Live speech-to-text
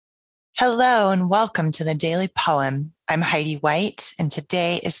Hello and welcome to the Daily Poem. I'm Heidi White, and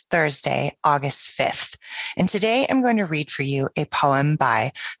today is Thursday, August 5th. And today I'm going to read for you a poem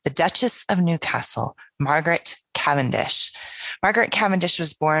by the Duchess of Newcastle, Margaret Cavendish. Margaret Cavendish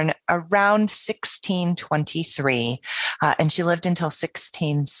was born around 1623, and she lived until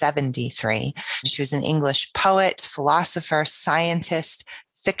 1673. She was an English poet, philosopher, scientist,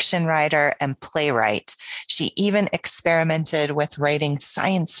 fiction writer, and playwright. She even experimented with writing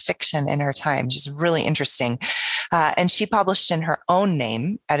science fiction in her time, which is really interesting. And she published in her own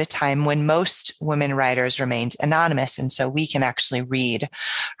name at a time when most women writers remained anonymous. And so we can actually read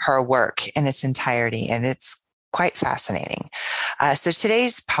her work in its entirety, and it's quite fascinating. So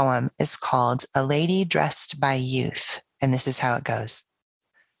today's poem is called A Lady Dressed by Youth, and this is how it goes.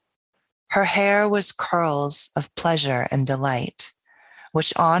 Her hair was curls of pleasure and delight,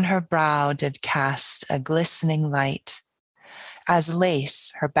 which on her brow did cast a glistening light. As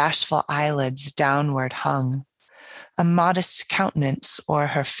lace her bashful eyelids downward hung, a modest countenance o'er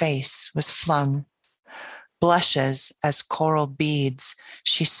her face was flung. Blushes as coral beads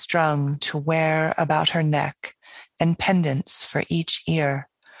she strung to wear about her neck, and pendants for each ear.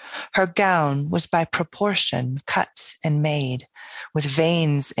 Her gown was by proportion cut and made, with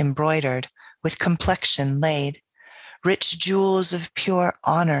veins embroidered, with complexion laid. Rich jewels of pure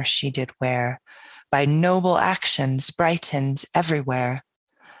honor she did wear, by noble actions brightened everywhere.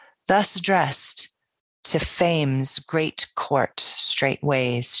 Thus dressed, to fame's great court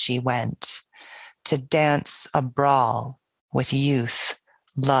straightways she went, to dance a brawl with youth,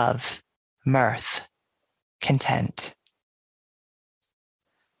 love, mirth, content.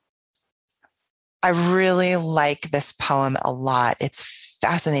 I really like this poem a lot. It's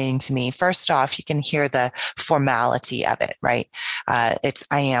fascinating to me. First off, you can hear the formality of it, right? It's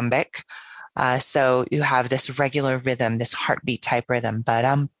iambic. So you have this regular rhythm, this heartbeat type rhythm,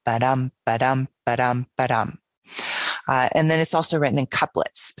 ba-dum, ba-dum, ba-dum, ba-dum, ba-dum. And then it's also written in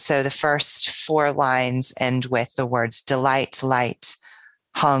couplets. So the first four lines end with the words delight, light,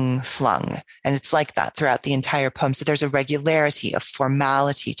 hung, flung. And it's like that throughout the entire poem. So there's a regularity, a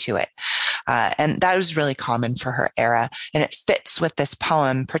formality to it. And that was really common for her era. And it fits with this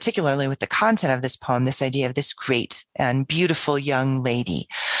poem, particularly with the content of this poem, this idea of this great and beautiful young lady.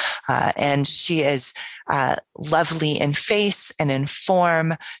 And she is lovely in face and in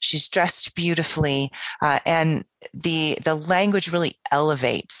form. She's dressed beautifully. And the language really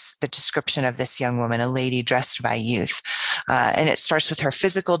elevates the description of this young woman, a lady dressed by youth. And it starts with her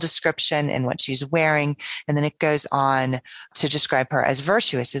physical description and what she's wearing. And then it goes on to describe her as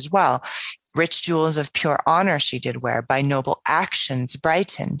virtuous as well. Rich jewels of pure honor she did wear, by noble actions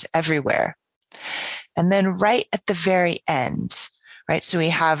brightened everywhere. And then right at the very end, right? So we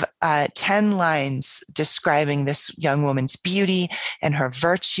have 10 lines describing this young woman's beauty and her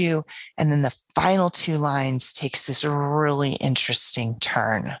virtue. And then the final two lines takes this really interesting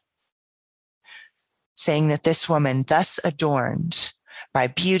turn, saying that this woman, thus adorned by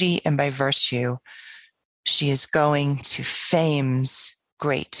beauty and by virtue, she is going to fame's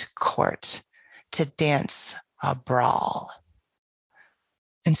great court to dance a brawl.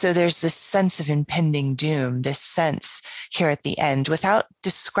 And so there's this sense of impending doom, this sense here at the end, without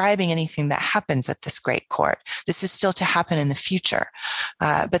describing anything that happens at this great court. This is still to happen in the future.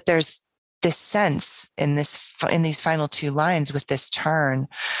 But there's this sense in these final two lines with this turn,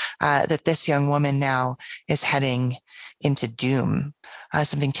 that this young woman now is heading into doom.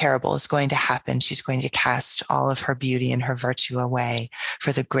 Something terrible is going to happen. She's going to cast all of her beauty and her virtue away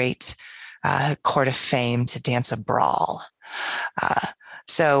for the great court of fame to dance a brawl.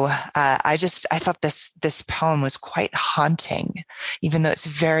 So I thought this poem was quite haunting, even though it's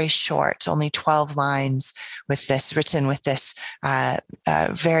very short, only 12 lines, written with this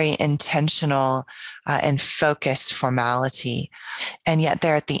very intentional and focused formality. And yet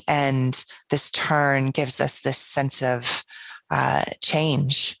there at the end, this turn gives us this sense of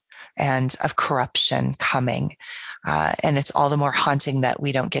change and of corruption coming. And it's all the more haunting that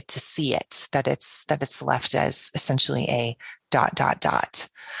we don't get to see it, that it's left as essentially a ... So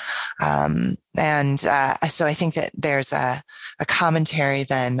I think that there's a commentary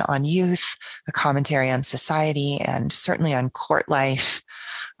then on youth, a commentary on society, and certainly on court life.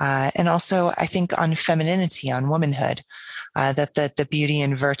 And also I think on femininity, on womanhood, that the beauty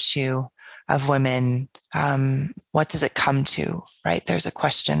and virtue of women, what does it come to, right? There's a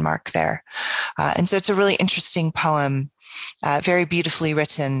question mark there. And so it's a really interesting poem, very beautifully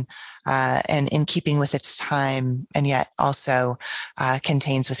written, and in keeping with its time, and yet also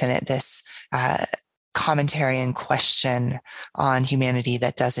contains within it this commentary and question on humanity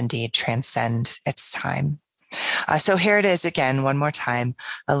that does indeed transcend its time. So here it is again, one more time.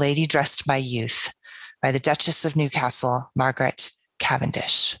 A Lady Dressed by Youth by the Duchess of Newcastle, Margaret,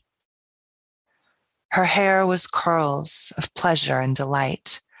 Cavendish. Her hair was curls of pleasure and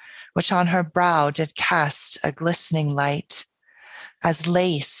delight, which on her brow did cast a glistening light. As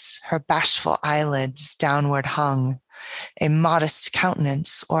lace her bashful eyelids downward hung, a modest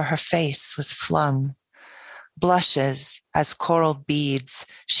countenance o'er her face was flung. Blushes as coral beads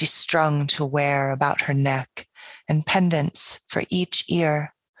she strung to wear about her neck, and pendants for each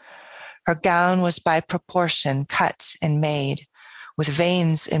ear. Her gown was by proportion cut and made, with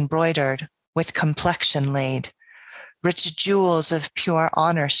veins embroidered, with complexion laid. Rich jewels of pure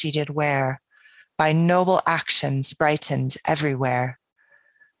honor she did wear, by noble actions brightened everywhere.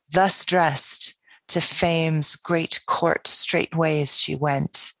 Thus dressed, to fame's great court straightways she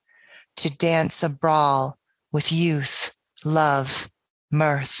went, to dance a brawl with youth, love,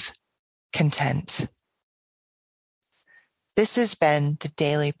 mirth, content. This has been the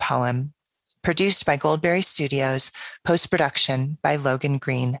Daily Poem, produced by Goldberry Studios, post-production by Logan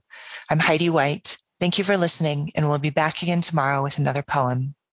Green. I'm Heidi White. Thank you for listening, and we'll be back again tomorrow with another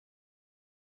poem.